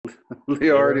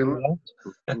Leo already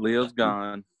Leo's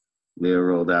gone. Leo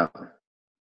rolled out.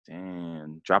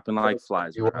 Damn, dropping like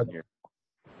flies around here.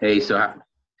 Hey, so how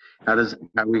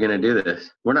are we gonna do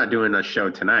this? We're not doing a show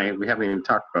tonight. We haven't even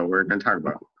talked about what we're gonna talk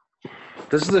about.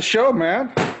 This is the show, man.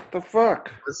 What the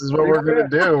fuck? This is what we're gonna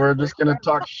do. We're just gonna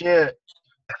talk shit.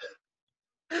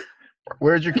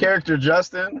 Where's your character,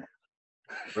 Justin?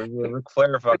 Ric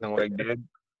Flair fucking wig, dude.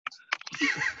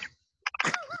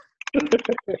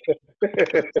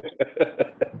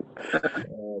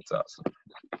 Oh, that's awesome.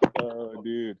 Oh,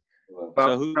 dude.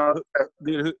 So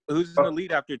who's in the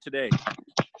lead after today?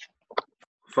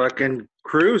 Fucking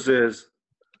Cruz is.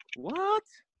 What?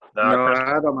 No,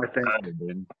 I don't my thing.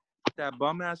 Dude. That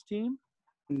bum ass team?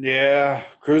 Yeah,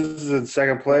 Cruz is in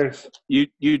second place. You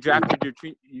drafted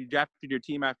your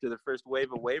team after the first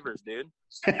wave of waivers, dude.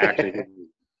 Actually,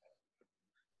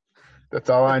 That's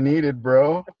all I needed,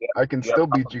 bro. I can still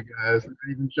beat you guys. I'm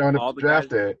not even showing up to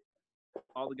draft it.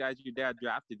 All the guys your dad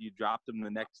drafted, you dropped them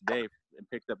the next day and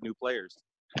picked up new players.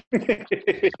 I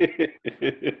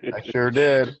sure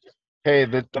did. Hey,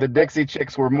 the Dixie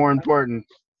Chicks were more important.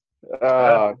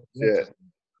 Oh, shit.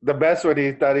 The best one,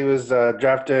 he thought he was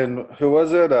drafting, who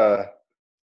was it?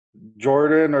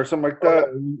 Jordan or something like that?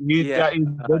 He's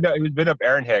been up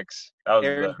Aaron Hicks.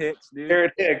 Aaron Hicks, dude.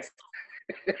 Aaron Hicks.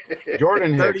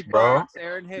 Jordan Hicks, bro.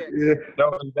 Aaron Hicks. Yeah.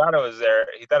 No, he thought it was there.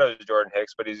 He thought it was Jordan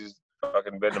Hicks, but he's just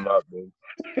fucking bidding him up, dude.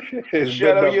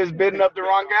 Shut up, you was bidding up the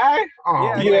wrong guy?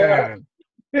 Oh, Yeah.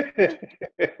 man. It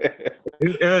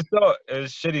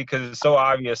was shitty because it's so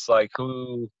obvious, like,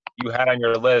 who you had on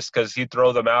your list, because he'd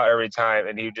throw them out every time,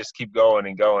 and he'd just keep going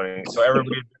and going. And so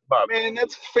everybody would pick him up. Man,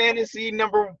 that's fantasy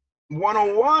number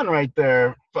 101 right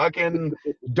there. Fucking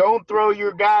don't throw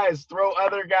your guys, throw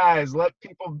other guys. Let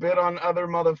people bid on other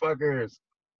motherfuckers.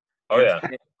 Oh, yeah.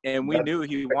 And we knew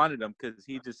he wanted them because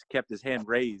he just kept his hand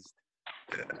raised.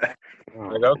 Like,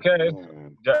 okay.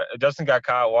 Justin got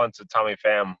caught once with Tommy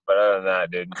Pham, but other than that,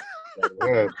 dude.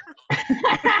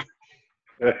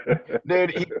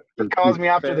 Dude, he calls me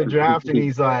after the draft and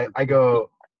he's like, I go,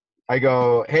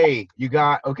 hey,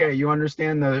 you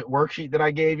understand the worksheet that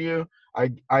I gave you?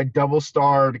 I double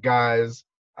starred guys,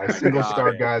 I single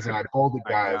starred guys, and I folded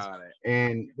guys.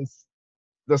 And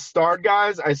the starred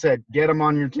guys, I said, get them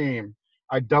on your team.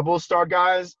 I double starred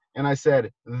guys, and I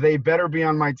said, they better be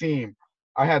on my team.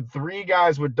 I had 3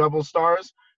 guys with double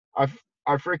stars. I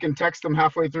freaking text him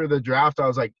halfway through the draft. I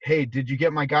was like, hey, did you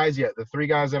get my guys yet? The 3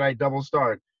 guys that I double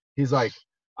starred. He's like,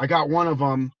 I got one of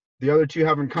them. The other 2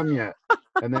 haven't come yet.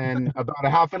 And then about a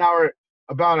half an hour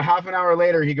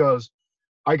later, he goes,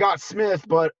 I got Smith,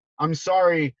 but I'm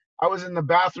sorry. I was in the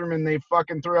bathroom and they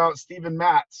fucking threw out Steven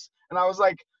Matz. And I was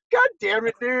like, God damn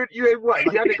it, dude. You had what?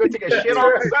 You had to go take a shit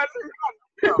all of a sudden?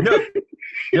 No.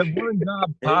 You have one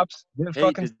job, Pops. Did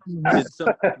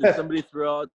somebody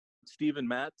throw out Steven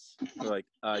Matz? Like,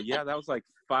 yeah, that was like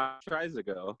 5 tries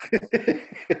ago.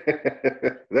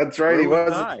 That's right. He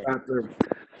was.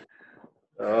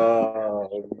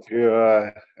 Oh,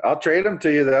 God. I'll trade him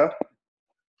to you, though.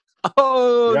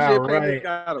 Oh, yeah, Jay right. Pena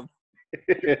got him.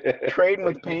 Trading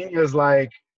with Pena is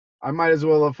like, I might as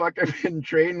well have fucking been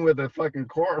trading with a fucking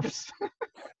corpse.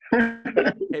 Hey,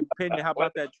 Pena, how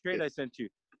about that trade I sent you?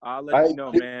 I'll let you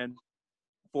know, man.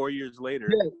 4 years later.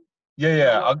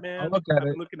 Yeah. I'll look at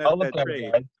it. I'll look at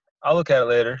it, guys. I'll look at it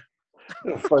later.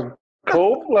 Fucking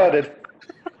cold-blooded.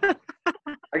 I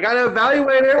gotta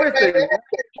evaluate everything.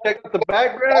 Check out the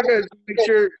background. I gotta make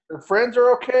sure the friends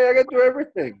are okay. I gotta do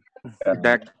everything.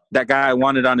 That guy I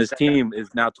wanted on his team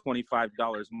is now $25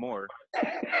 more.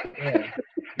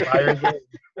 Yeah.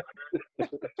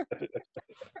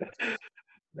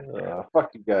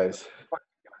 Fuck you guys.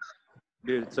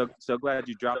 Dude, so glad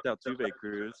you dropped out Tuve,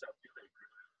 Cruz.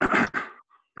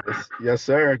 Yes,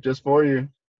 sir. Just for you.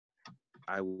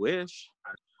 I wish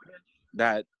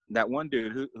that one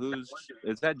dude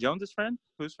is that Jones's friend?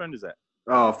 Whose friend is that?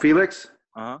 Oh, Felix?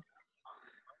 Uh-huh.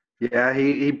 Yeah,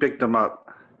 he picked him up.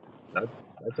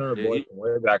 That's our boy from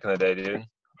way back in the day, dude.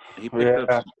 He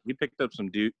picked up some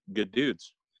good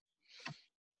dudes.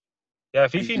 Yeah,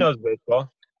 Fifi knows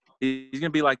baseball. He's gonna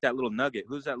be like that little nugget.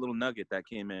 Who's that little nugget that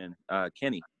came in?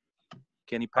 Kenny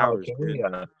Powers. Kenny, dude.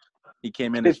 yeah. He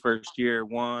came in his first year,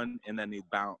 won, and then he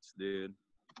bounced, dude.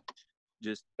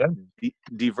 Just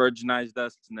de-virginized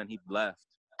us, and then he left.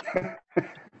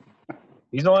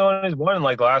 He's the only one who's won in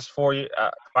like the last 5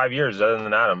 years, other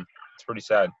than Adam. It's pretty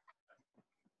sad.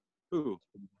 Ooh.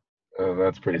 Oh,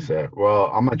 that's pretty sad.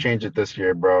 Well, I'm gonna change it this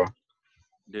year, bro.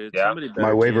 Dude, yeah. somebody better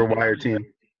My waiver change it. wire team.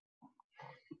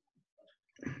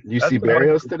 You That's see the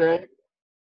Barrios today?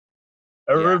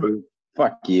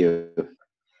 Fuck you.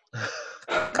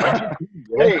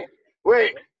 Wait.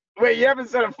 Wait, you haven't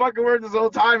said a fucking word this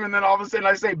whole time, and then all of a sudden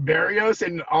I say Barrios,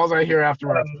 and all I hear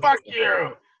afterwards, fuck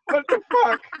you. What the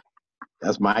fuck?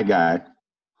 That's my guy.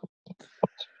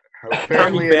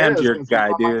 Apparently Tommy it Pham's is, your 'cause he's guy,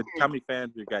 on my dude. team. Tommy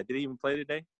Pham's your guy. Did he even play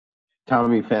today?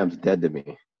 Tommy Pham's dead to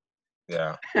me.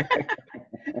 Yeah.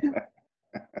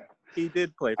 He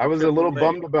did play. For I was a little AAA.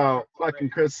 bummed about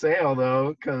fucking Chris Sale,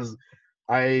 though, because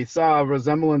I saw a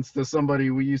resemblance to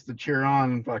somebody we used to cheer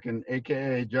on, fucking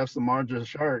AKA Jeff Samardzija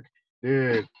Shark.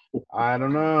 Dude, I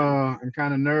don't know. I'm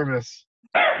kind of nervous.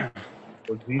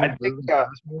 Was he I think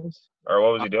or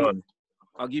what was he doing?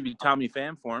 I'll give you Tommy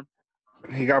Pham for him.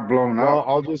 he got blown Well, up.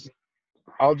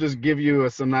 I'll just give you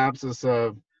a synopsis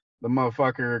of the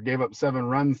motherfucker gave up 7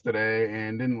 runs today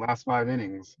and didn't last 5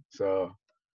 innings. So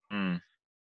Hmm.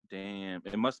 Damn,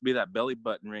 it must be that belly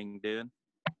button ring, dude.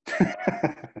 That's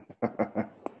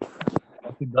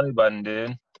the belly button,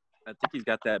 dude. I think he's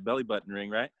got that belly button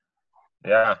ring, right?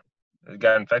 Yeah. He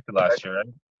got infected last year,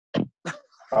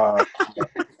 right?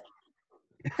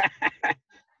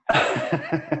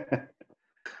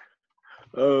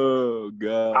 Oh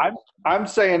god. I'm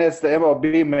saying it's the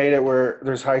MLB made it where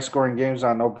there's high scoring games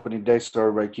on opening day, so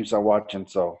everybody keeps on watching.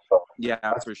 So Yeah,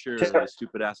 for sure. The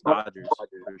stupid ass Dodgers,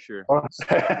 for sure.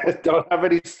 don't have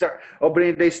any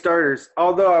opening day starters.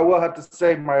 Although I will have to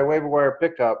say my waiver wire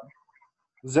pickup,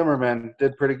 Zimmerman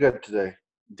did pretty good today.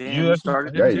 Damn, you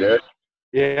started yeah, it you too? did.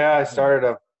 Yeah, I started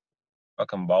him.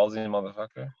 Fucking ballsy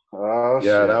motherfucker. Oh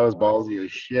Yeah, shit. that was ballsy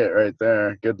as shit right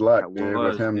there. Good luck, That dude,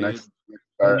 was, with him dude. next You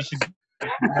start. should,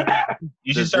 The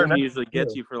you should start Zim next usually year.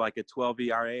 gets you for like a 12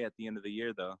 ERA at the end of the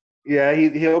year, though. Yeah,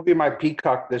 he'll be my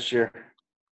peacock this year.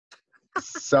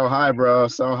 So high, bro.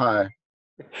 So high.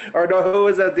 Or no, who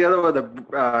was that? The other one,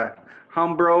 the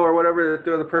Humbro or whatever, they're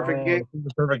doing the perfect game.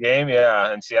 The perfect game,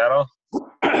 yeah, in Seattle.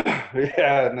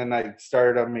 Yeah, and then I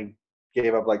started him. He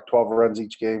gave up like 12 runs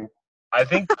each game. I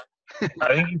think he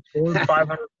scored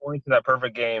 500 points in that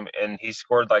perfect game, and he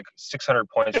scored like 600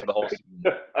 points for the whole season.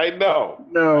 I know.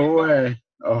 No way.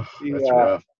 Oh, that's Yeah.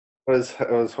 rough.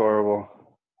 It was horrible.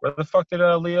 Where the fuck did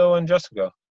Leo and Jessica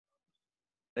go?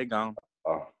 They gone.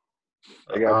 Oh,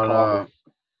 I I got don't called. know.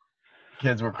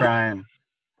 Kids were crying.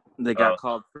 They got Oh.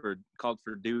 called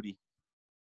for duty.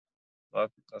 Well,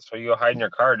 that's why you go hide in your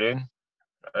car, dude.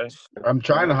 Right? I'm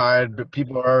trying to hide, but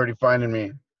people are already finding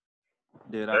me.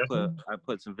 Dude, I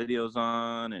put some videos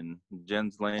on, and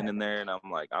Jen's laying in there, and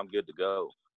I'm like, I'm good to go.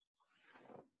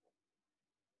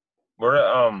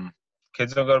 Where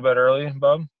kids don't go to bed early,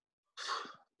 Bob?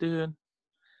 Dude,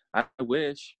 I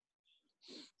wish.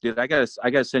 Dude, I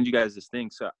gotta send you guys this thing.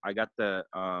 So I got the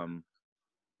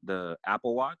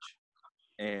Apple Watch,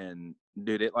 and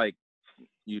dude, it like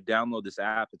you download this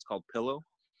app. It's called Pillow,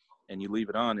 and you leave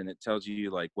it on, and it tells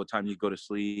you like what time you go to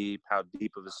sleep, how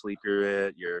deep of a sleep you're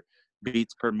at, your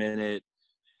beats per minute.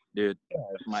 Dude,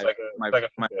 my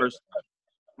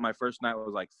first night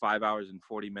was like 5 hours and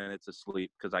 40 minutes of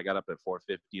sleep because I got up at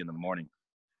 4:50 in the morning.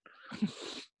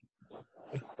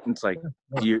 It's like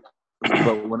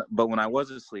but when I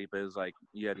was asleep, it was like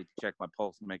you had to check my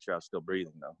pulse and make sure I was still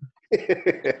breathing though.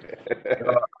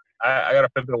 I got a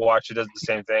Fitbit watch. It does the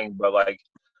same thing, but like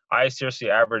I seriously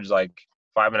average like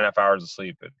 5.5 hours of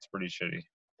sleep. It's pretty shitty.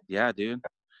 Yeah, dude,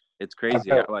 it's crazy.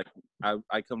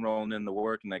 I come rolling in the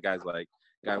work, and that guy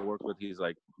I work with, he's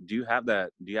like, do you have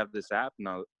this app? And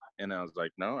I was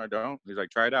like, no, I don't. He's like,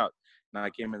 try it out. And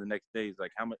I came in the next day. He's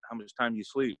like, how much time do you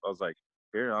sleep? I was like,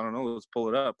 here, I don't know. Let's pull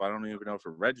it up. I don't even know if it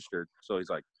registered. So he's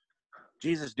like,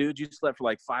 Jesus, dude, you slept for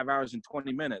like 5 hours and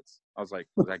 20 minutes. I was like,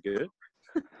 is that good?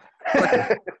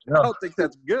 I don't think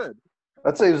that's good.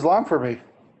 That seems long for me.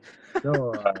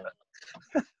 No,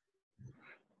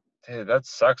 dude, that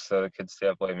sucks though. The kids stay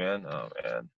up late, man. Oh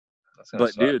man.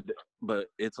 But dude,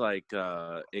 it's like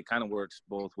it kind of works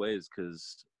both ways,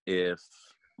 because if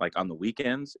like on the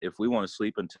weekends, if we want to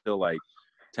sleep until like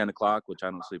 10 o'clock, which I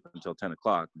don't sleep until 10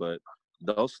 o'clock, but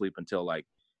they'll sleep until like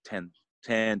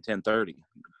 10:30.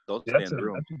 They'll stay in the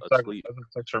room asleep. That's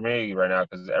what sucks for me right now,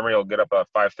 because Emery will get up at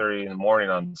 5:30 in the morning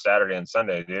on Saturday and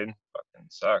Sunday, dude. Fucking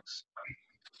sucks.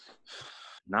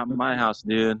 Not in my house,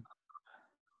 dude.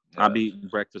 Yeah. I'll be eating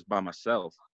breakfast by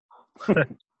myself.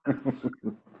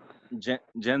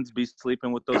 Jen's be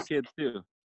sleeping with those kids too.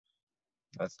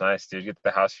 That's nice, dude. Get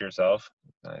the house to yourself.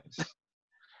 Nice.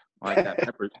 Like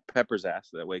that Pepper's ass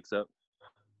that wakes up.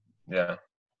 Yeah.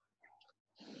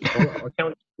 What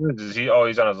can't we do? Is he? Oh,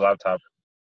 he's on his laptop.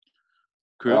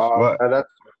 Cruz? What?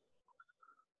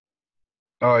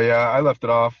 Oh yeah, I left it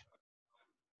off.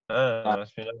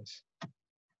 Must be nice.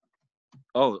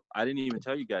 Oh, I didn't even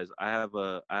tell you guys. I have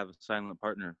a silent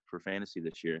partner for fantasy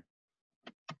this year.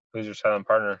 Who's your silent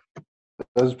partner?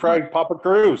 It was probably Papa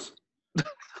Cruz.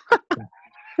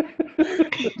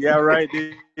 Yeah, right,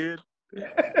 dude.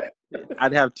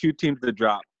 I'd have 2 teams to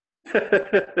drop.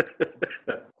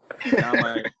 Now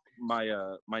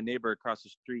my neighbor across the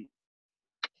street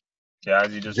Yeah,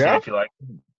 you just see Jeff? if you like.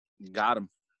 got him.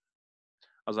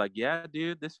 I was like, yeah,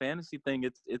 dude, this fantasy thing,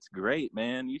 it's great,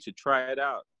 man. You should try it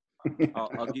out.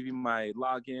 I'll give you my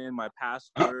login, my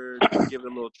password, give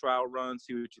it a little trial run,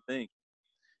 see what you think.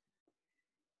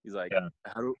 He's like, Yeah.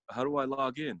 how do I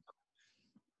log in?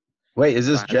 Wait, is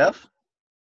this Jeff?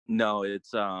 No,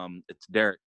 it's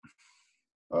Derek.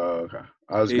 Oh, okay.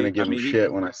 I was gonna give him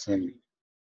shit when I seen him.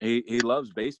 He loves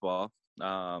baseball,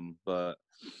 but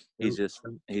he's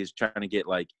trying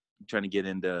to get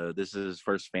into, this is his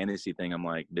first fantasy thing. I'm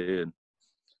like, dude.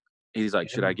 He's like,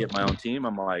 should I get my own team?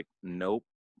 I'm like, nope.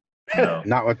 No.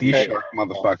 Not with these shark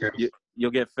motherfuckers.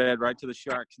 You'll get fed right to the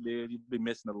Sharks, dude. You'll be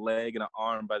missing a leg and an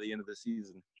arm by the end of the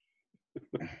season.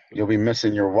 You'll be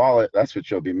missing your wallet. That's what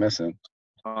you'll be missing.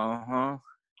 Uh-huh.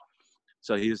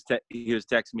 So he was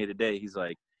texting me today. He's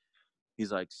like,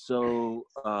 so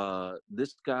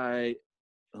this guy,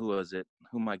 who was it?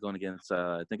 Who am I going against?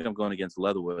 I think I'm going against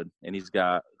Leatherwood. And he's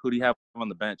got, who do you have on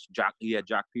the bench? He had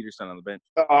Jock Peterson on the bench.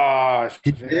 Oh,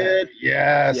 He did?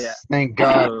 Yes. Yeah. Thank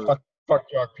God. Fuck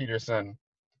Jock Peterson.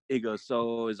 He goes,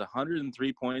 so is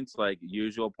 103 points like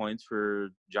usual points for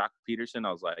Jock Peterson?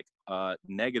 I was like,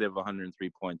 negative 103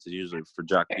 points is usually for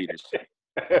Jock Peterson.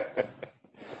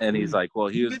 And he's like, well,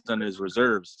 he was in his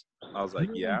reserves. I was like,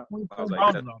 yeah. I was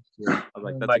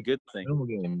like, that's a good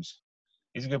thing. Games.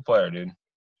 He's a good player, dude.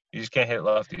 You just can't hit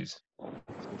lefties.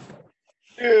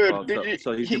 Dude, well,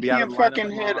 he can't fucking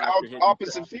hit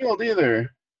opposite field either.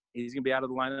 He's gonna be out of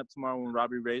the lineup tomorrow when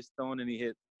Robbie Ray's throwing, and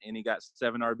he got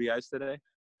 7 RBIs today.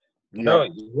 No,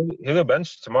 he'll get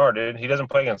benched tomorrow, dude. He doesn't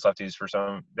play against lefties for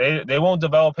some. They won't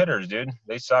develop hitters, dude.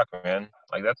 They suck, man.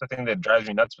 Like, that's the thing that drives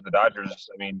me nuts with the Dodgers.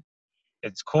 I mean,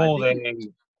 it's cool I think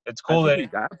he's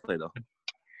got to play though.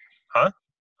 Huh?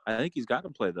 I think he's got to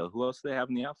play though. Who else do they have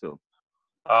in the outfield?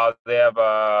 They have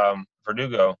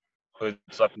Verdugo, who's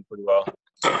lefty pretty well.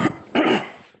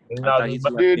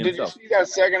 Dude, did you see that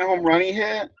second home run he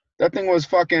hit? That thing was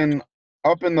fucking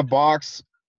up in the box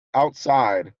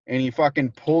outside, and he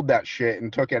fucking pulled that shit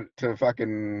and took it to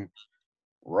fucking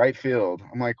right field.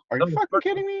 I'm like, are you fucking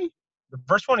kidding me? The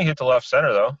first one he hit to left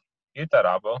center, though. He hit that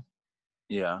oppo.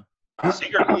 Yeah.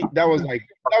 That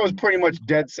was pretty much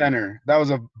dead center. That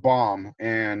was a bomb.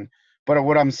 But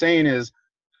what I'm saying is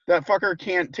that fucker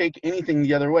can't take anything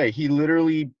the other way. He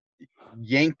literally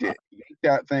yanked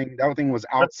that thing. That thing was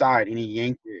outside, and he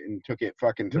yanked it and took it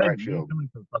fucking to right field.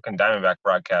 Fucking Diamondback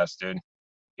broadcast, dude.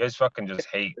 You guys fucking just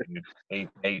hate, dude.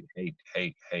 Hate.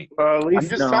 Well, at least I'm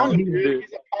just telling you, dude,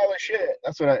 he's a pile of shit.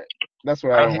 That's what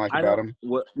I don't like about him.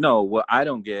 What I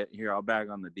don't get here, I'll bag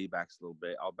on the D-backs a little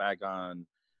bit. I'll bag on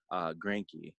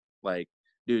Greinke. Like,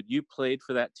 dude, you played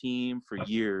for that team for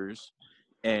years,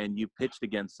 and you pitched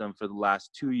against them for the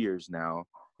last 2 years now,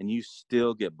 and you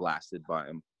still get blasted by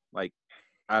him. Like,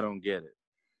 I don't get it.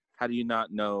 How do you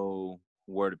not know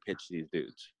where to pitch these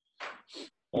dudes?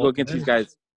 You go against these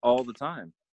guys all the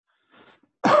time.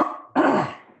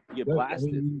 You get blasted.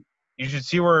 I mean, you should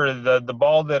see where the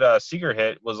ball that Seager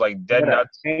hit was like dead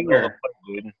nuts. Hanger.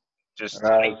 Dude. Just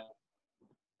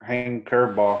hang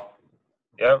curveball.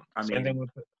 Yep. I Same mean,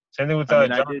 thing with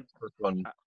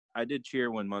I did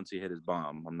cheer when Muncy hit his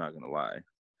bomb. I'm not gonna lie.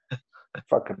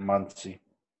 Fucking Muncy.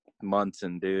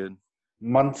 Munson, dude.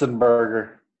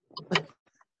 Munzenberger.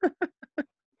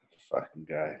 Fucking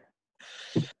guy.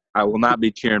 I will not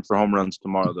be cheering for home runs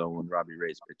tomorrow though when Robbie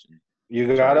Ray's pitching.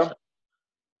 You got him?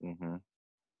 Mm-hmm.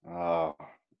 Oh,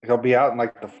 he'll be out in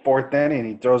like the 4th inning.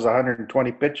 He throws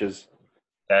 120 pitches.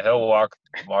 Yeah, he'll walk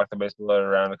the baseball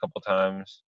around a couple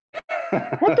times.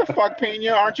 What the fuck,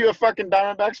 Pena? Aren't you a fucking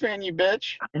Diamondbacks fan, you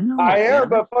bitch? I am,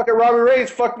 but fucking Robbie Ray's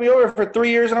fucked me over for 3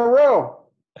 years in a row.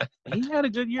 He had a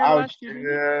good year Ouch, last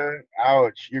year.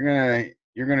 Ouch. You're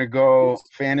gonna go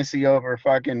fantasy over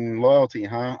fucking loyalty,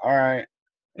 huh? All right.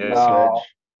 Yes, No.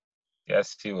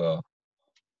 Yes, he will.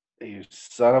 You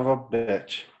son of a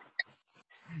bitch.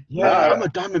 Yeah, I'm a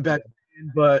Diamondback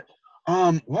fan, but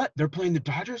what? They're playing the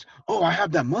Dodgers? Oh, I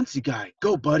have that Muncy guy.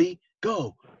 Go, buddy.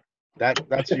 Go.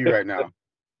 That's you right now.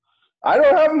 I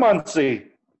don't have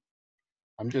Muncy.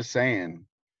 I'm just saying.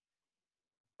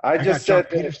 I just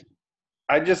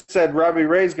said Robbie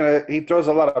Ray's he throws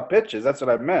a lot of pitches. That's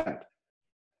what I meant.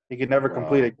 He could never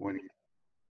complete it.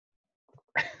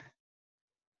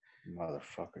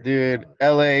 Motherfucker. Dude,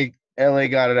 LA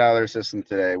got it out of their system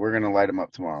today. We're gonna light them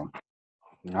up tomorrow.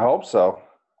 I hope so.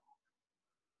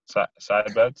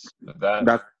 Side bets with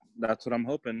that. That's what I'm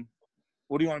hoping.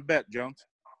 What do you want to bet, Jones?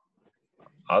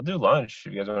 I'll do lunch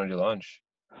if you guys want to do lunch.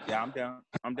 Yeah, I'm down.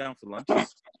 I'm down for lunch. Do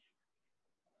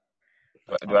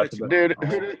I have to Dude,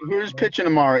 who's pitching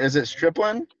tomorrow? Is it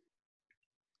Stripling?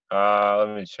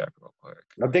 Let me check real quick.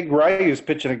 I think Ryu's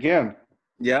pitching again.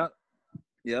 Yeah.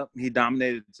 Yep. He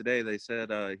dominated today. They said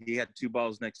he had 2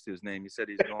 balls next to his name. He said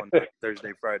he's going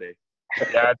Thursday, Friday.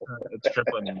 Yeah, it's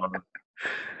Stripling tomorrow.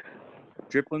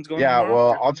 Striplin's going Yeah,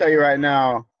 tomorrow? well, I'll tell you right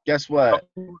now. Guess what?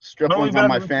 Stripling's on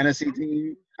my bet- fantasy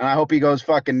team, and I hope he goes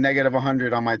fucking negative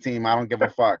 100 on my team. I don't give a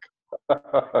fuck. Why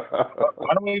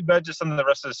don't we bet just on the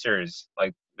rest of the series?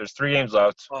 Like, there's 3 games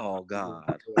left. Oh,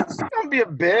 God. Don't be a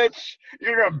bitch.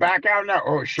 You're gonna back out now.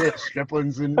 Oh shit,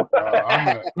 Stripling's in.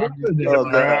 I'm gonna Oh,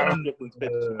 grab. God. Striplin's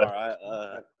pitching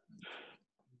tomorrow.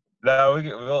 No,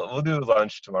 we'll do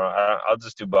lunch tomorrow. I'll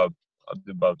just do Bub. I'll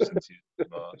do Bub since he's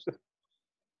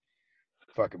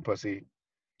Fucking pussy.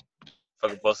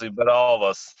 fucking pussy. Bet all of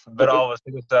us. Bet all of us.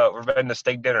 Take us out. We're betting a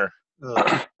steak dinner.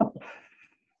 Ugh.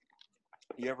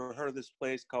 You ever heard of this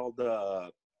place called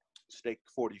Steak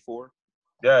 44?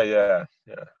 Yeah.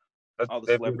 That's, All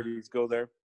the celebrities go there.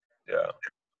 Yeah.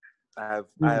 I have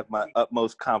my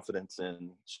utmost confidence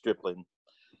in Stripling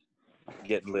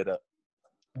getting lit up.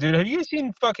 Dude, have you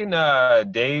seen fucking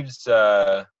Dave's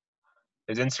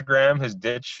his Instagram, his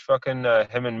ditch, fucking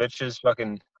him and Mitch's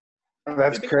fucking?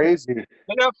 That's crazy.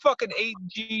 They got fucking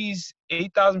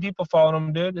 8,000 people following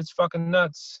him, dude. It's fucking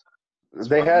nuts.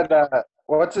 They had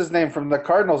what's his name from the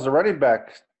Cardinals, the running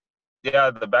back.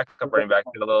 Yeah, the backup running back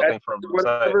did a little thing from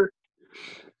Whatever.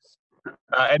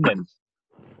 Edmonds.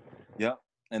 Yeah,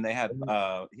 and they had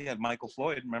he had Michael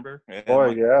Floyd. Remember?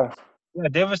 Boy, yeah. Yeah,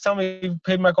 Dave was telling me he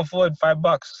paid Michael Floyd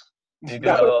 $5. He did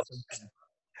a little thing.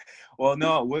 Well,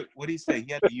 no. What did he say?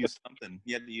 He had to use something.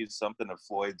 He had to use something of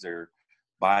Floyd's or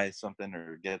buy something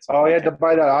or get something. Oh, he had to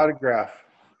buy that autograph,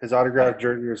 his autograph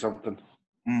jersey or something.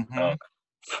 Mm-hmm.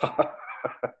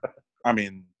 I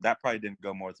mean, that probably didn't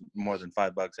go more than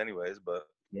 $5 anyways. But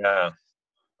Yeah.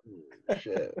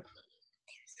 Shit.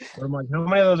 I'm like, how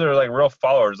many of those are like real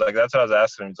followers? Like, that's what I was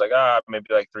asking him. He's like, maybe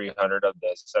like 300 of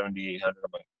the 7,800.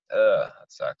 I'm like, that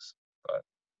sucks. But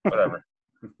whatever.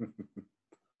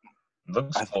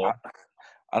 Looks cool.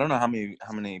 I don't know how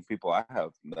many people I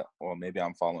have. Well, maybe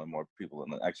I'm following more people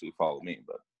than actually follow me.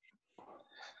 But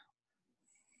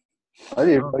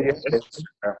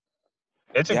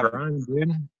It's a grind,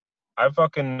 dude. I've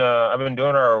been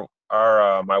doing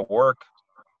our my work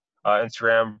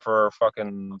Instagram for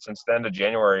fucking since the end of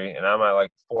January, and I'm at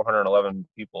like 411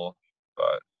 people.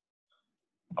 But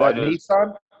that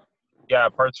Nissan? Yeah,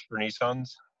 parts for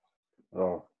Nissans.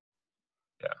 Oh.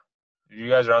 Yeah. If you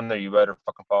guys are on there, you better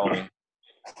fucking follow me.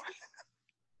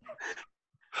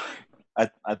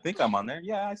 I think I'm on there.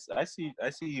 Yeah, I see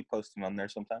you posting on there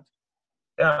sometimes.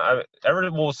 Yeah,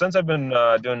 since I've been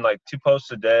doing like 2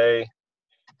 posts a day,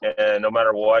 and no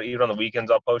matter what, even on the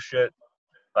weekends I'll post shit.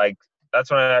 Like, that's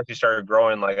when I actually started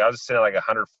growing. Like, I was sitting at like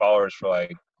 100 followers for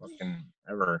like fucking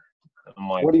ever. I'm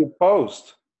like, what do you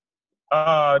post?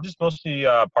 Just mostly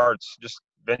parts, just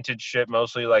vintage shit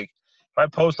mostly. Like, if I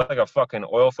post like a fucking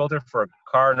oil filter for a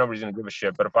car, nobody's gonna give a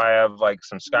shit. But if I have like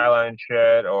some Skyline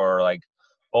shit or like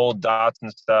old Datsun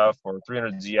stuff or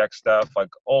 300ZX stuff, like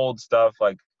old stuff,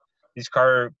 like these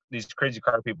crazy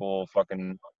car people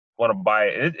fucking want to buy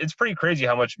it. It's pretty crazy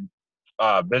how much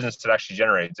business it actually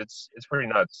generates. It's pretty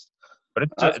nuts. But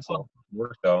it's a lot of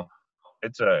work though.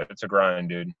 It's a grind,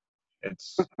 dude.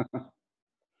 It's a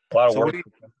lot of work.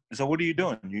 So what are you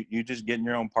doing? You just getting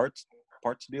your own parts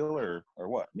deal or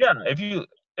what? Yeah, if you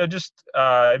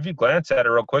glance at it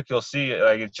real quick, you'll see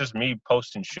like it's just me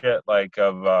posting shit like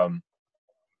of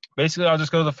basically I'll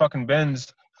just go to the fucking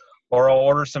bins or I'll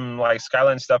order some like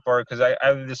Skyline stuff or because I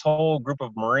have this whole group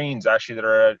of Marines actually that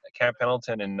are at Camp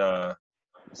Pendleton in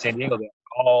San Diego. That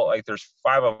all like there's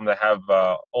 5 of them that have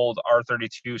old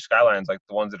R32 Skylines, like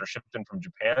the ones that are shipped in from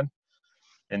Japan.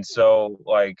 And so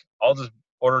like I'll just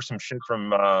order some shit from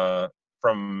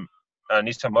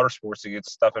Nissan Motorsports to get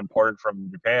stuff imported from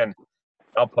Japan.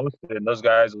 I'll post it, and those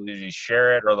guys will usually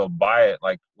share it or they'll buy it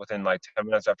like within like 10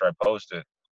 minutes after I post it.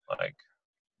 Like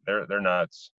they're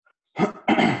nuts.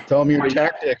 Tell them your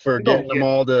tactic for getting them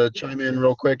all to chime in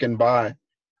real quick and buy.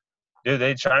 Dude,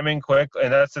 they chime in quick,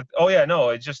 and that's it. Oh yeah,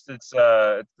 no, it's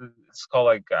called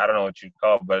like I don't know what you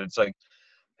call it, but it's like,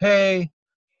 hey,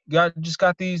 just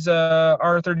got these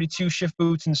R32 shift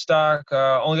boots in stock.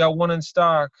 Only got 1 in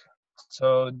stock,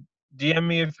 so DM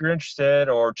me if you're interested,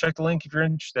 or check the link if you're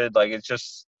interested. Like it's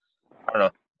just, I don't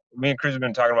know. Me and Chris have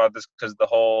been talking about this because the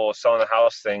whole selling a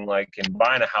house thing, like and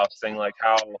buying a house thing, like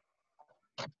how.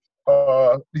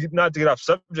 Not to get off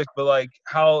subject, but like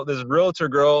how this realtor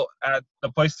girl at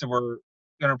the place that we're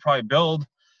gonna probably build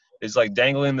is like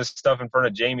dangling this stuff in front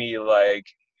of Jamie, like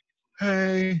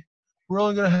hey, we're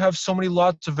only gonna have so many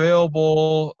lots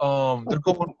available. They're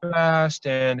going fast,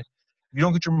 and if you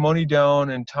don't get your money down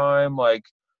in time, like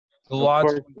the Of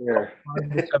lots course, yeah. 5,000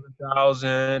 to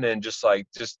 7,000, and just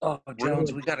Oh,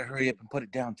 Jones, we gotta hurry up and put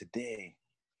it down today.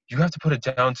 you have to put it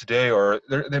down today, or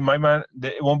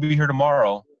it won't be here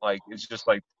tomorrow. Like it's just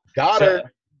like Got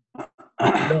her.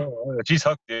 no, she's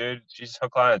hooked, dude. She's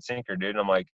hook, line, and sinker, dude. And I'm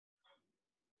like,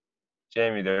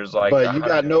 Jamie, there's like But you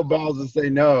got no balls to say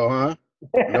no, huh?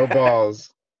 No balls.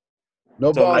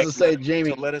 No So, balls like, to say,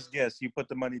 Jamie. So let us guess. You put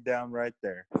the money down right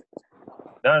there.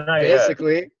 no, not yet.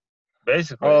 Basically,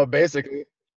 Basically, oh, basically,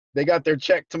 they got their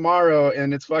check tomorrow,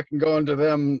 and it's fucking going to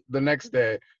them the next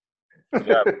day.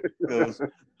 yeah. Goes,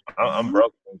 I'm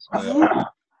broke.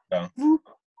 Yeah.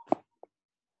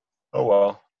 Oh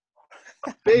well.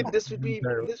 Babe, this would be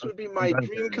my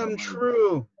dream come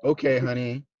true. Okay,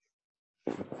 honey.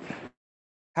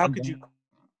 how could you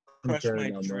crush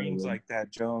my dreams like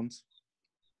that, Jones?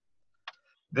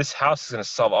 This house is gonna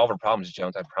solve all of our problems,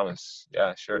 Jones. I promise.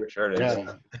 Yeah, sure it is.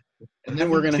 Yeah. And then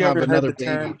we're Haven't gonna you have ever heard another the baby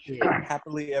term too.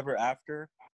 happily ever after?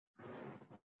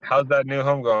 How's that new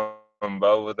home going,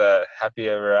 Bo? With that happy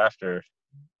ever after?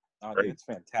 Oh, Great. dude, it's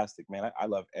fantastic, man. I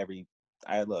love every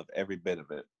bit of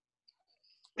it.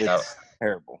 It's Yeah.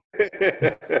 terrible.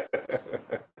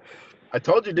 I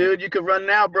told you, dude, you could run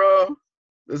now, bro.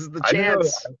 This is the I know.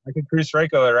 chance. I can cruise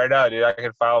Reiko right now, dude. I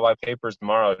can file my papers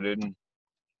tomorrow, dude. and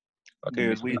fucking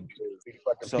Dude, do we some- We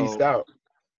fucking So- peaced out.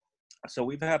 so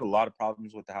we've had a lot of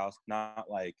problems with the house, not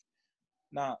like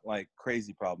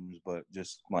crazy problems, but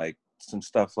just like some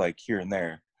stuff like here and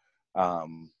there.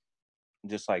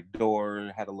 Just like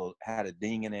door had a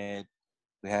ding in it.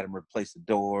 We had them replace the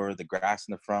door. The grass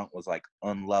in the front was like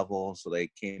unlevel, so they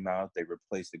came out, they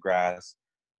replaced the grass.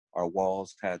 Our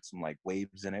walls had some like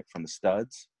waves in it from the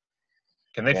studs.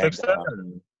 Can they And, fix that?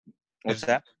 What's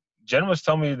that? Jen was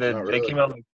telling me that Not they really. came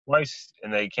out like twice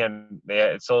and they can't.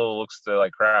 It still looks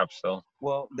like crap. So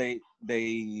Well, they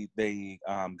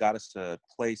got us a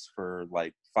place for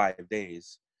like 5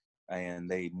 days,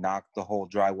 and they knocked the whole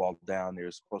drywall down. They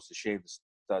were supposed to shave the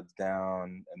studs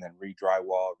down and then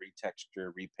re-drywall,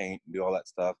 retexture, repaint, and do all that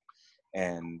stuff.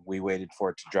 And we waited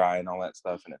for it to dry and all that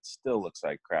stuff, and it still looks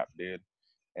like crap, dude.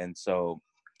 And so,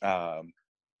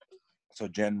 so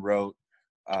Jen wrote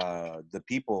the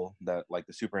people that like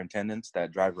the superintendents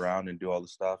that drive around and do all the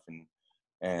stuff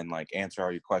and like answer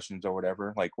all your questions or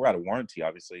whatever. Like we're out of warranty,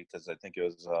 obviously, because I think it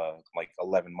was like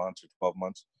 11 months or 12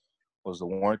 months was the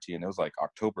warranty, and it was like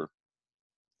October.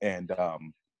 And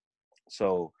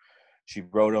so she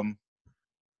wrote them,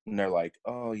 and they're like,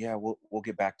 "Oh yeah, we'll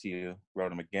get back to you." Wrote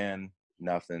them again,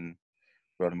 nothing.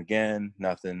 Wrote them again,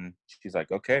 nothing. She's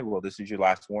like, "Okay, well, this is your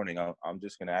last warning. I'm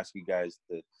just gonna ask you guys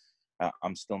that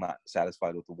I'm still not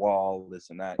satisfied with the wall,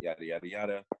 this and that, yada yada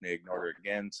yada." They ignored her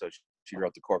again, so she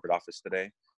wrote the corporate office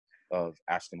today of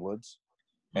Ashton Woods,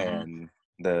 and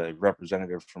the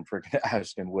representative from freaking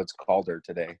Ashton Woods called her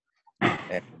today,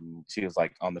 and she was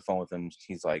like on the phone with him.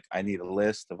 He's like, "I need a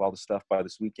list of all the stuff by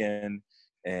this weekend,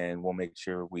 and we'll make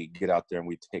sure we get out there and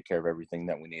we take care of everything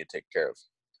that we need to take care of."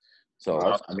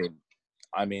 So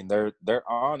I mean, they're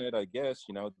on it, I guess.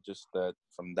 You know, just that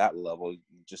from that level, it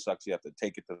just sucks. You have to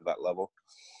take it to that level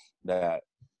that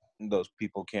those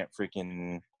people can't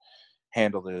freaking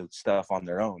handle the stuff on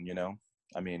their own. You know,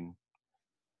 I mean,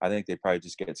 I think they probably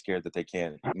just get scared that they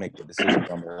can't make the decisions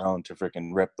on their own to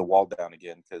freaking rip the wall down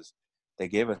again, because they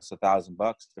gave us $1,000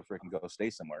 to freaking go stay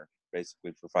somewhere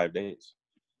basically for 5 days.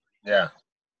 yeah,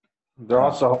 They're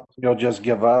also, you'll just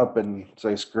give up and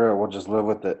say, screw it, we'll just live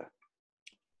with it.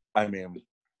 I mean,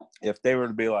 if they were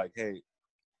to be like, "Hey,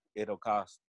 it'll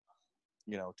cost,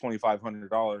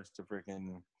 $2,500 to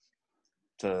freaking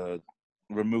to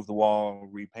remove the wall,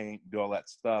 repaint, do all that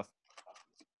stuff,"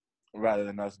 rather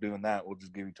than us doing that, we'll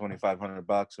just give you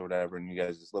 $2,500 or whatever, and you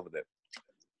guys just live with it.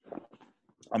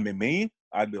 I mean,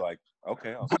 I'd be like,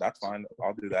 "Okay, that's fine.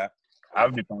 I'll do that." I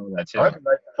would be fine with that too. I'd be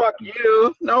like, fuck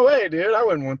you. No way, dude. I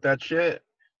wouldn't want that shit.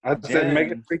 I'd say make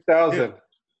it 3,000.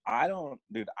 I don't.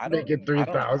 Make it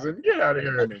 3,000. Get out of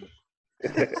here. I mean,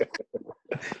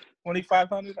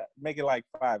 2,500. Make it like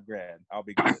 $5,000. I'll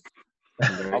be good.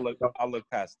 I'll look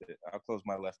past it. I'll close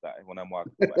my left eye when I'm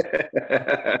walking away.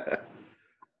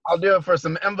 I'll do it for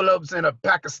some envelopes and a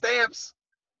pack of stamps.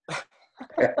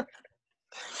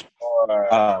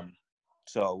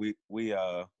 So we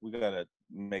gotta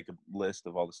make a list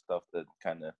of all the stuff that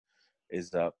kind of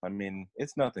is up. I mean,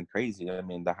 it's nothing crazy. I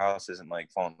mean, the house isn't like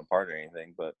falling apart or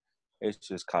anything, but it's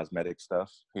just cosmetic stuff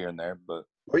here and there. But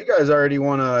Well, you guys already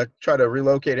want to try to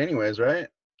relocate anyways, right?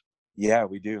 yeah,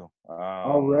 we do.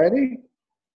 Already?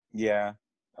 Yeah.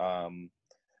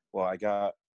 Well, I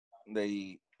got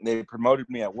they promoted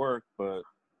me at work, but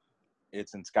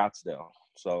it's in Scottsdale.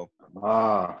 So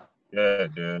Yeah,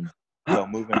 dude. so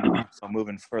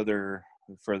moving further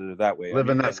that way.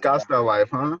 Living that Scottsdale life,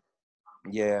 huh?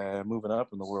 Yeah, moving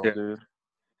up in the world, Yeah. dude.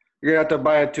 You're gonna have to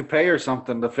buy a toupee or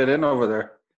something to fit in over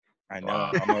there. I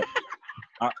know.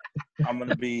 I'm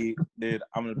gonna be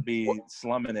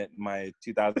slumming it in my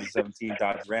 2017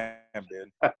 Dodge Ram,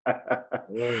 dude.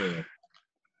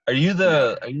 Are you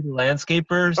the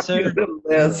landscaper, sir?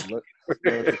 Yes. Look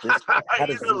at this. Are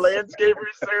you the landscaper,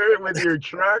 sir, with your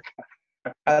truck?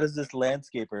 How does this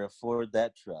landscaper afford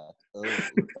that truck? Oh,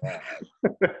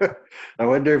 God. I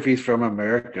wonder if he's from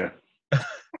America.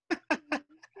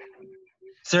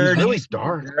 Sir, He's do really you speak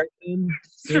dark. American?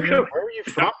 Where are you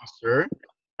from, sir?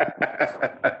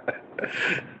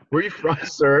 Where are you from,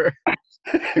 sir?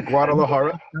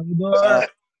 Guadalajara? Salvador?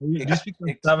 Do you speak from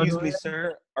Excuse Salvador? me,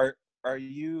 sir. Are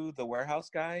you the warehouse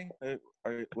guy?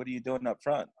 What are you doing up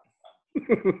front?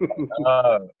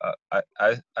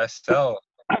 I sell.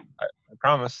 I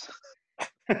promise.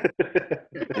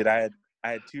 Dude, I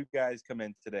had two guys come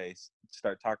in today,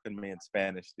 start talking to me in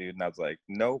Spanish, dude, and I was like,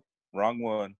 nope, wrong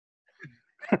one.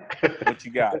 What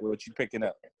you got? What you picking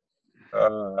up?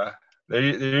 There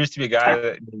used to be a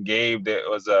guy named Gabe that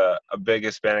was a big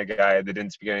Hispanic guy that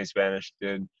didn't speak any Spanish,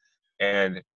 dude.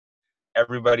 And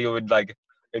everybody would like,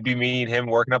 it'd be me and him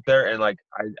working up there, and like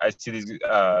I see these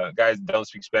guys that don't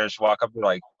speak Spanish walk up, they're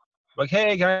like,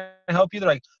 hey, can I help you? They're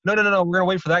like, no, we're gonna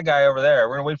wait for that guy over there.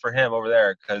 We're gonna wait for him over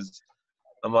there, because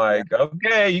I'm like,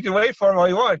 okay, you can wait for him all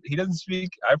you want. He doesn't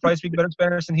speak. I probably speak better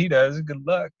Spanish than he does. Good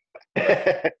luck.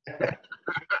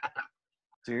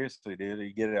 Seriously, dude,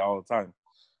 you get it all the time.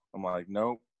 I'm like,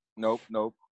 nope. You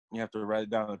have to write it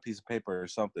down on a piece of paper or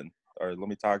something, or let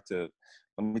me talk to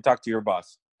your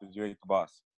boss, because you ain't the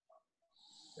boss.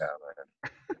 Yeah, man.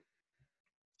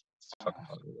 It's fucking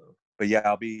funny though. But yeah,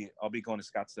 I'll be going to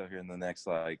Scottsdale here in the next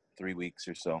like 3 weeks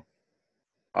or so.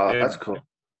 Oh, Dude, that's cool.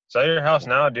 sell your house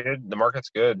now, dude. The market's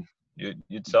good.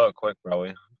 You'd sell it quick,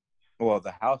 probably. Well,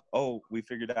 the house. Oh, we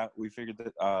figured that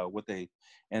what they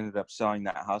ended up selling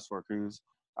that house for, Cruz.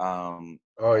 Oh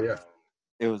yeah.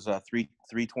 It was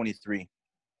 323.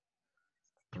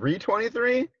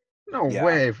 323? No Yeah.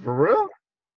 way, for real?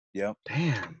 Yep.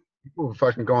 Damn. People are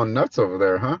fucking going nuts over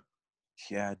there, huh?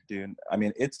 Yeah, dude. I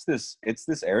mean, it's this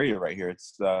area right here.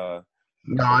 It's No,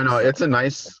 I know. It's a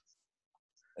nice.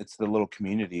 It's the little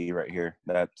community right here.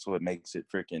 That's what makes it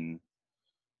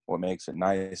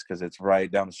nice, because it's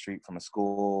right down the street from a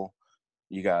school.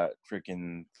 You got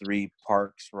freaking 3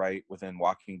 parks right within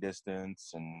walking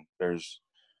distance, and there's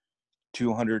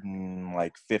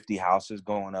 250 houses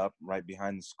going up right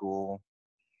behind the school.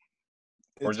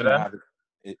 Where's it at?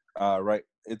 Right.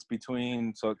 It's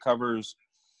between, so it covers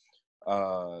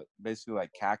basically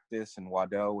like Cactus and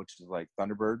Waddell, which is like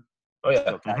Thunderbird. Oh yeah.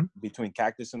 So between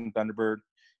Cactus and Thunderbird,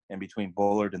 and between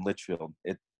Bullard and Litchfield,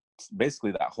 it's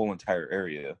basically that whole entire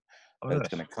area that it's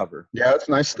going to cover. Yeah, it's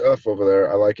nice stuff over there.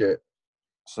 I like it.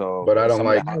 So, but I don't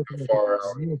like how far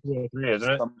out. Isn't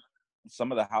it?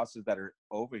 Some of the houses that are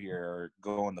over here are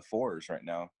going the 4s right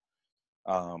now,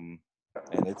 and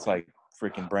it's like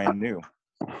freaking brand new.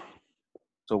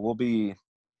 So we'll be.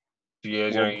 You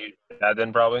guys gonna use Chad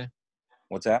then, probably?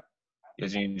 What's that? You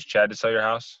guys gonna use Chad to sell your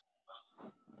house?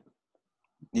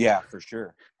 Yeah, for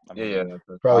sure. I mean, Yeah.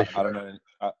 Probably.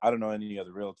 I don't know any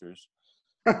other realtors.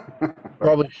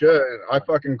 Probably should. I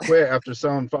fucking quit after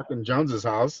selling fucking Jones's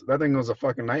house. That thing was a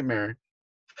fucking nightmare.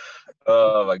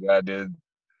 Oh my god, dude.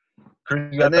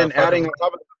 And then adding on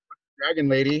top of the Dragon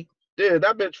Lady, dude,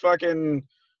 that bitch fucking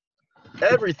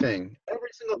every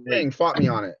single thing fought me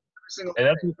on it. Every single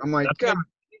thing. I'm like, God,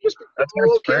 you just be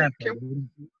cool. Can we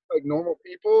like normal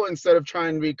people instead of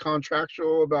trying to be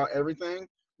contractual about everything?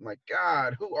 I'm like,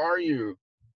 God, who are you?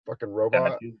 Fucking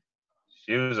robot. Yeah,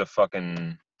 she was a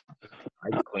fucking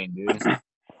hype queen, dude.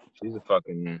 She's a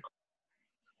fucking.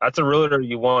 That's a realtor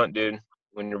you want, dude.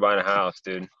 When you're buying a house,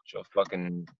 dude, she'll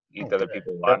fucking eat other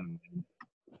people alive.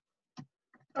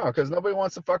 Oh, because nobody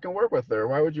wants to fucking work with her.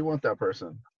 Why would you want that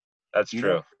person? That's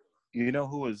true. You know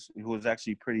who was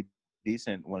actually pretty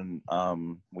decent when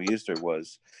we used her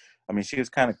was, I mean, she was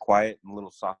kind of quiet and a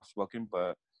little soft spoken,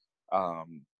 but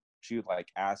she would like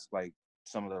ask like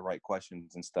some of the right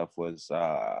questions and stuff. Was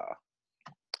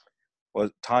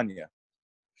Tanya,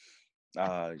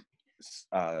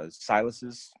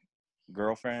 Silas's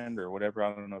girlfriend or whatever.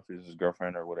 I don't know if it was his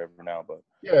girlfriend or whatever now, but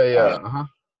yeah.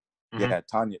 Yeah,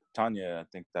 Tanya, I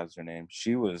think that's her name.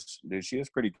 She was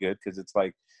pretty good, because it's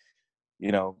like,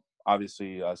 you know,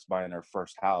 obviously us buying our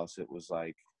first house, it was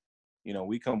like, you know,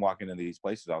 we come walking into these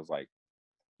places, I was like,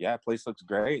 yeah, place looks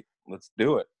great, let's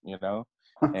do it, you know.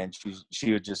 and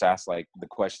she would just ask like the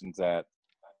questions that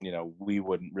we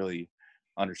wouldn't really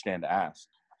understand to ask.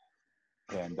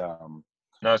 And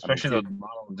No, especially dude, those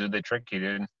models, dude. They trick you,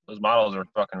 dude. Those models are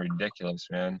fucking ridiculous,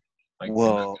 man. Like,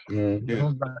 well, Mm. dude,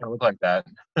 who's not gonna look like that?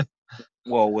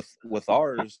 well, with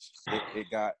ours, it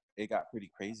got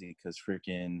pretty crazy because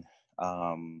freaking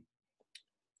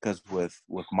because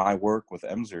with my work with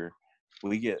Emser,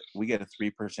 we get a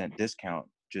 3% discount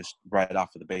just right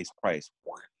off of the base price,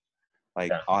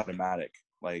 like Yeah. automatic.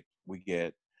 Like we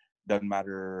get, doesn't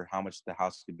matter how much the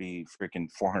house could be, freaking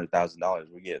 $400,000,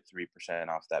 we get 3%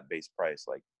 off that base price.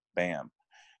 Like bam,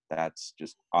 that's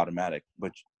just automatic.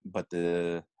 But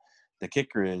the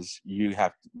kicker is you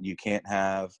can't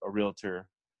have a realtor,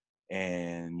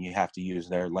 and you have to use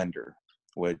their lender,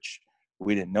 which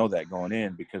we didn't know that going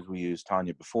in because we used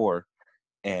Tanya before,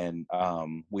 and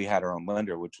we had our own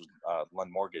lender, which was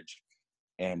Lund Mortgage,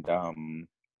 and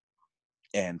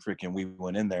freaking we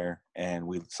went in there and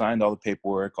we signed all the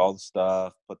paperwork, all the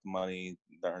stuff, put the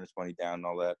earnest money down and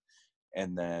all that,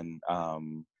 and then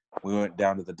we went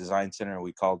down to the design center and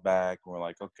we called back and we're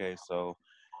like, okay, so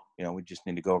we just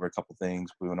need to go over a couple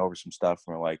things. We went over some stuff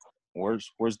and we're like,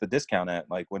 where's the discount at?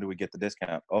 Like, when do we get the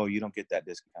discount? Oh, you don't get that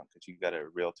discount because you got a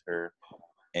realtor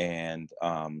and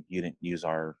you didn't use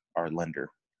our lender.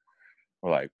 We're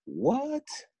like, what?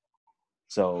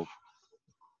 So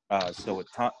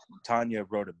Tanya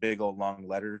wrote a big old long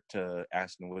letter to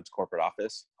Ashton Woods corporate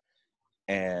office,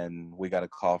 and we got a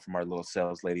call from our little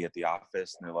sales lady at the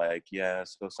office, and they're like, yeah,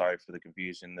 so sorry for the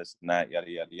confusion, this and that,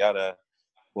 yada yada yada.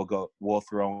 We'll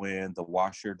throw in the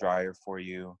washer dryer for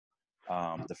you,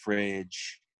 the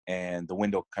fridge, and the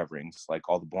window coverings, like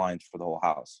all the blinds for the whole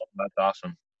house. That's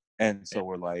awesome. And so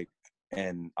we're like,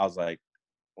 and I was like,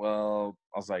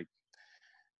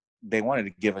 they wanted to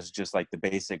give us just like the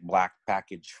basic black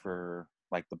package for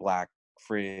like the black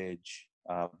fridge,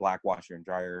 black washer and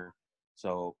dryer.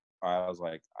 So I was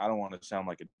like, I don't want to sound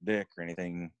like a dick or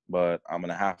anything, but I'm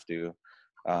gonna have to.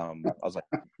 I was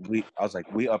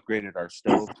like, we upgraded our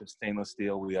stove to stainless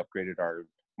steel. We upgraded our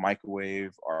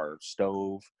microwave, our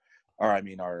stove, our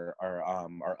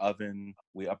oven.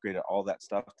 We upgraded all that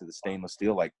stuff to the stainless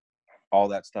steel. Like all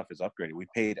that stuff is upgraded. We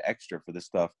paid extra for this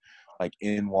stuff, like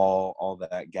in wall, all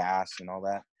that gas and all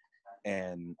that.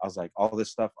 And I was like, all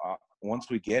this stuff, once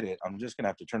we get it, I'm just gonna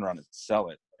have to turn around and sell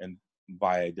it and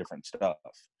buy different stuff.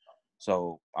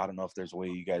 So I don't know if there's a way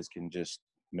you guys can just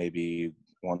maybe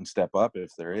one step up, if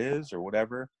there is, or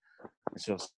whatever. And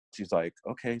so she's like,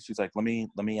 okay. She's like, let me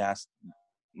ask,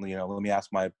 let me ask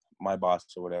my boss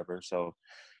or whatever. So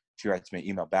she writes me an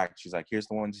email back. She's like, here's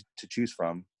the ones to choose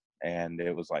from. And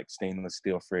it was like stainless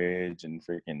steel fridge and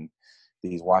freaking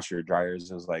these washer dryers.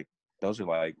 It was like, those are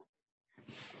like,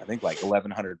 I think like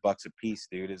 $1,100 a piece,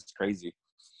 dude. It's crazy.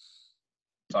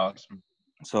 It's awesome.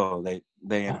 So they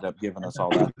ended up giving us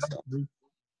all that stuff.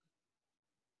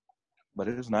 But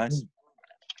it was nice.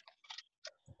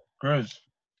 Cruz,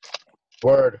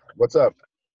 Word. What's up?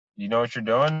 you know what you're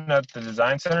doing at the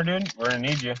design center, dude? We're gonna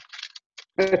need you.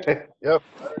 Yep.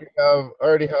 I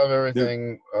already have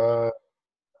everything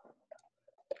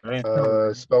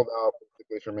spelled out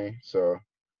basically for me, so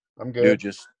I'm good. Dude,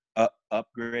 just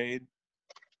upgrade.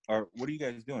 Or what are you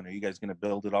guys doing? Are you guys gonna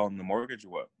build it all in the mortgage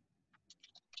or what?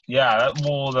 Yeah,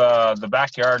 the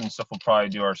backyard and stuff we'll probably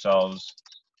do ourselves.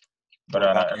 But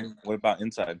what about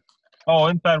inside? Oh,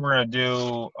 inside we're gonna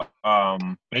do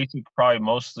basic, probably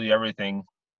mostly everything.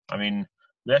 I mean,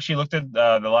 we actually looked at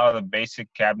a lot of the basic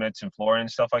cabinets and flooring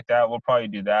and stuff like that. We'll probably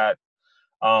do that.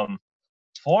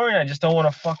 Flooring, I just don't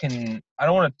want to I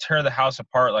don't want to tear the house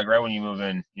apart like right when you move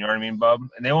in. You know what I mean, bub?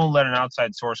 And they won't let an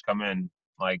outside source come in.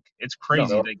 Like, it's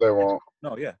crazy. No, they won't.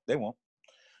 No, yeah, they won't.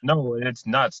 No, it's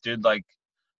nuts, dude. Like,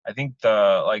 I think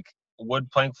the wood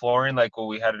plank flooring, like what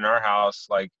we had in our house,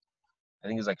 like I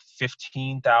think it's like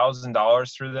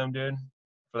 $15,000 through them, dude,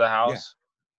 for the house.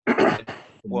 Yeah.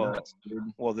 Well, nuts, dude.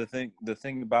 Well, the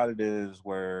thing about it is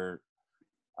where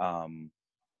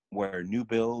new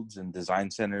builds and design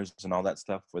centers and all that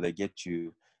stuff, where they get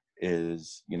you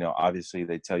is, obviously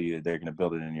they tell you they're going to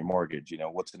build it in your mortgage.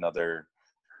 What's another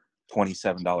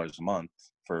 $27 a month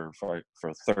for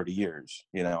 30 years?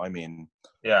 I mean,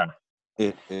 yeah,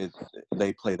 they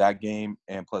play that game,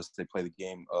 and plus they play the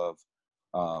game of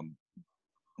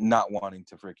not wanting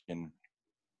to freaking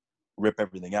rip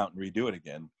everything out and redo it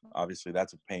again. Obviously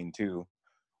that's a pain too,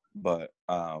 but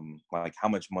like how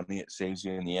much money it saves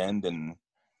you in the end, and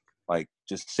like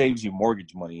just saves you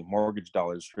mortgage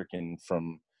dollars freaking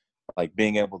from like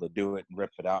being able to do it and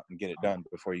rip it out and get it done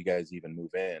before you guys even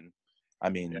move in. I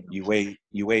mean, you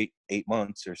wait 8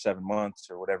 months or 7 months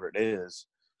or whatever it is,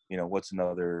 what's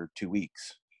another 2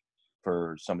 weeks?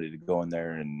 for somebody to go in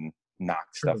there and knock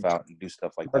stuff out and do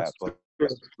stuff like that. But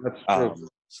That's true.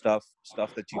 stuff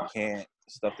that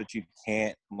you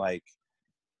can't like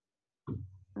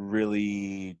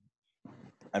really.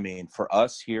 I mean, for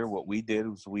us here, what we did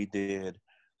was we upgraded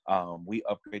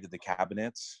the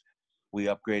cabinets, we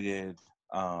upgraded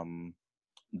the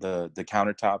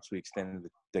countertops, we extended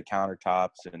the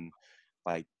countertops and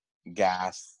like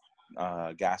gas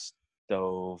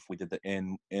stove. We did the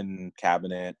in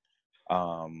cabinet,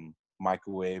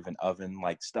 microwave and oven,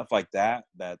 like stuff like that.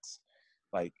 That's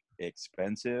like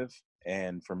expensive.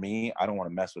 And for me, I don't want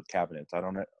to mess with cabinets. I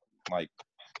don't like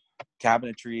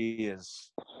cabinetry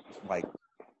is like,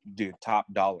 dude, top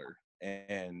dollar.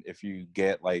 And if you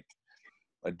get like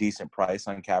a decent price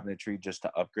on cabinetry just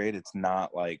to upgrade, it's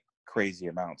not like crazy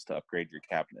amounts to upgrade your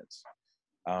cabinets.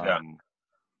 I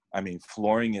mean,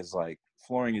 flooring is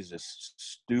just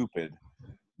stupid.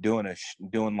 Doing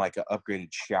like an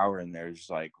upgraded shower in there is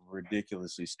like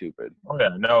ridiculously stupid. Oh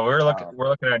yeah, no, we're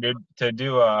looking at to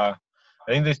do. I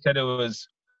think they said it was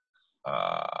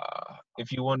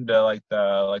if you wanted to like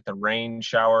the rain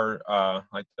shower,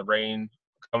 like the rain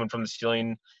coming from the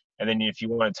ceiling, and then if you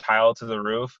want to tile to the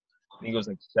roof, I think it was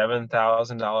like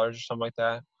 $7,000 or something like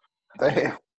that.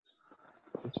 Damn.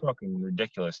 It's fucking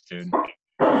ridiculous, dude.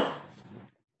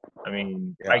 I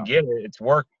mean, yeah. I get it, it's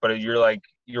work, but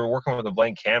you're working with a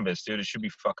blank canvas, dude. It should be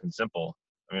fucking simple.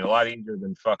 I mean, a lot easier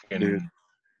than fucking. Dude,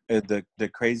 the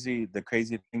crazy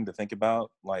thing to think about,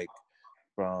 like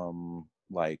from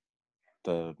like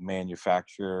the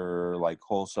manufacturer, like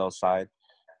wholesale side,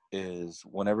 is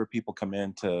whenever people come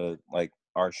into like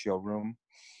our showroom,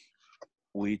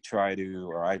 I try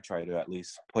to at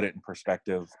least put it in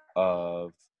perspective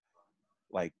of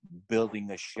like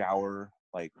building a shower.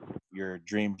 Like your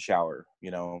dream shower,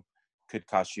 you know, could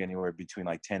cost you anywhere between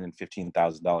like $10,000 and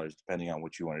 $15,000, depending on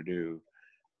what you want to do.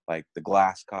 Like the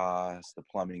glass cost, the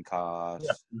plumbing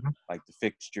cost, like the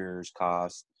fixtures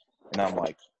cost. And I'm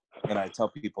like, and I tell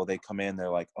people, they come in, they're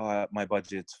like, oh, my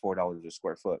budget's $4 a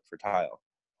square foot for tile.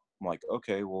 I'm like,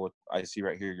 okay, well, I see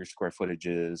right here your square footage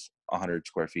is 100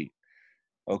 square feet.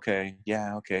 Okay,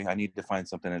 yeah, okay. I need to find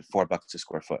something at $4 a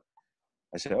square foot.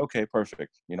 I said, okay,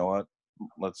 perfect. You know what?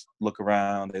 Let's look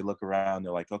around. They look around.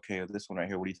 They're like, okay, this one right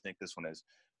here, what do you think this one is?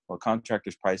 Well,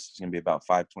 contractor's price is going to be about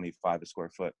 $525 a square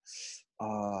foot.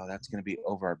 Oh, that's going to be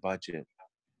over our budget.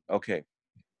 Okay.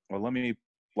 Well, let me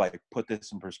like put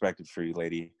this in perspective for you,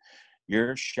 lady.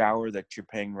 Your shower that you're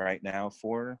paying right now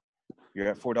for, you're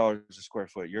at $4 a square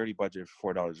foot. You already budgeted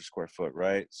for $4 a square foot,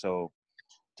 right? So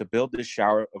to build this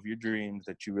shower of your dreams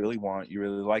that you really want, you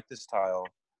really like this tile,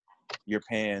 you're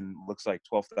paying, looks like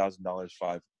 $12,500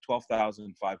 for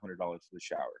the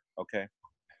shower. Okay.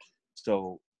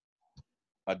 So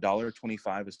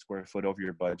 $1.25 a square foot over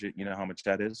your budget. You know how much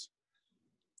that is?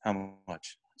 How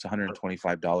much? It's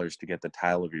 $125 to get the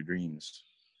tile of your dreams.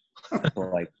 So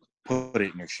like put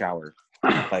it in your shower.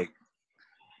 Like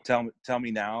tell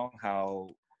me now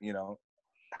how, you know,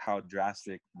 how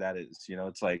drastic that is. You know,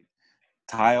 it's like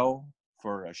tile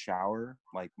for a shower,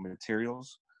 like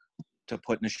materials to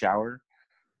put in a shower,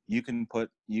 you can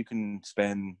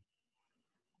spend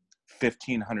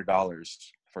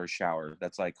 $1,500 for a shower.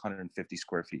 That's like 150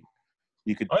 square feet.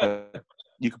 You could put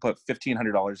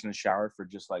 $1,500 in a shower for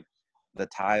just like the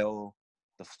tile,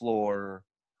 the floor,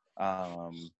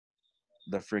 the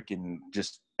freaking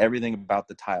just everything about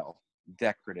the tile,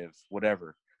 decorative,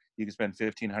 whatever. You can spend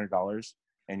 $1,500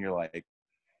 and you're like,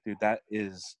 dude, that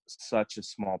is such a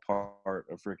small part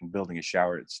of freaking building a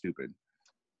shower. It's stupid.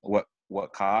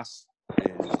 What costs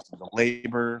is the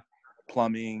labor,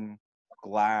 plumbing,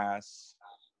 glass,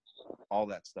 all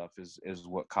that stuff is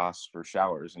what costs for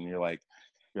showers. And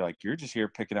you're just here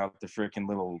picking out the freaking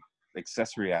little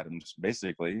accessory items,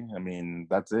 basically. I mean,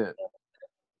 that's it.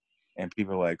 And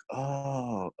people are like,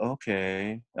 oh,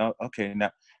 okay. Oh, okay.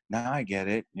 Now I get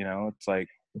it. You know, it's like.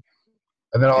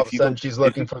 And then all of a sudden she's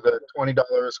looking for the $20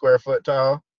 a square foot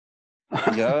tile.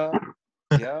 Yeah.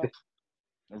 Yeah.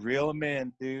 Reel them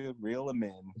in, dude. Reel them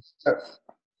in.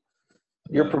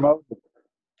 You're promoting.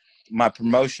 My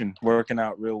promotion working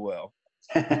out real well.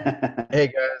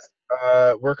 Hey guys,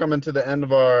 we're coming to the end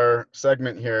of our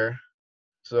segment here.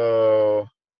 So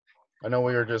I know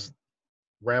we were just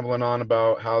rambling on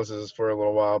about houses for a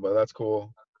little while, but that's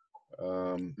cool.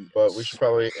 But we should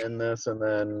probably end this and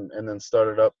then start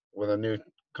it up with a new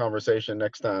conversation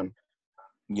next time.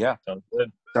 Yeah. Sounds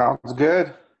good. Sounds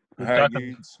good. All right,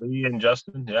 Lee and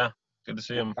Justin, yeah, good to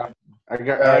see them. I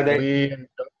got Lee and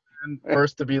Justin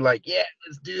first to be like, yeah,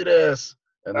 let's do this,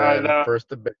 and then first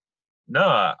to be.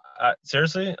 No,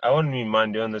 seriously, I wouldn't even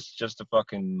mind doing this just to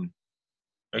fucking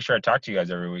make sure I talk to you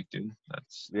guys every week, dude.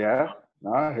 That's Yeah.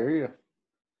 No, I hear you.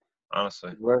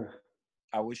 honestly. Where?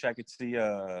 I wish I could see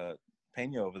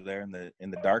Pena over there in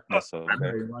the darkness over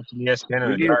there. You're watching ESPN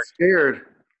in You the get dark. scared.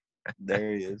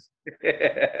 There he is.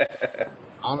 I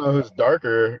don't know who's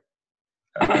darker,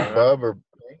 Bub or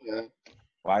Pena.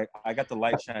 Well, I got the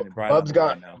light shining bright Bub's on me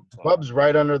got right now. So Bub's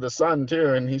right under the sun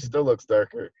too, and he still looks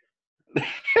darker.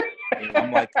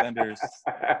 I'm like under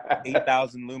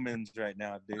 8,000 lumens right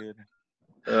now, dude.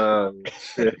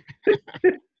 Shit.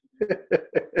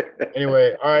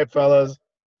 Anyway, all right, fellas.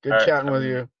 Good All right. chatting with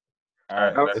you.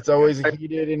 All right. It's always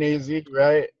heated in AZ,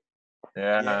 right?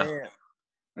 Yeah. Yeah.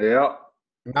 Yeah.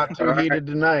 Not too All right. heated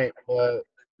tonight, but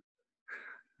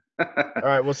all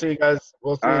right. We'll see you guys.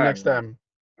 We'll see you All right. next time.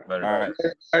 Better. All right.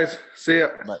 Guys, see ya.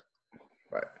 Bye.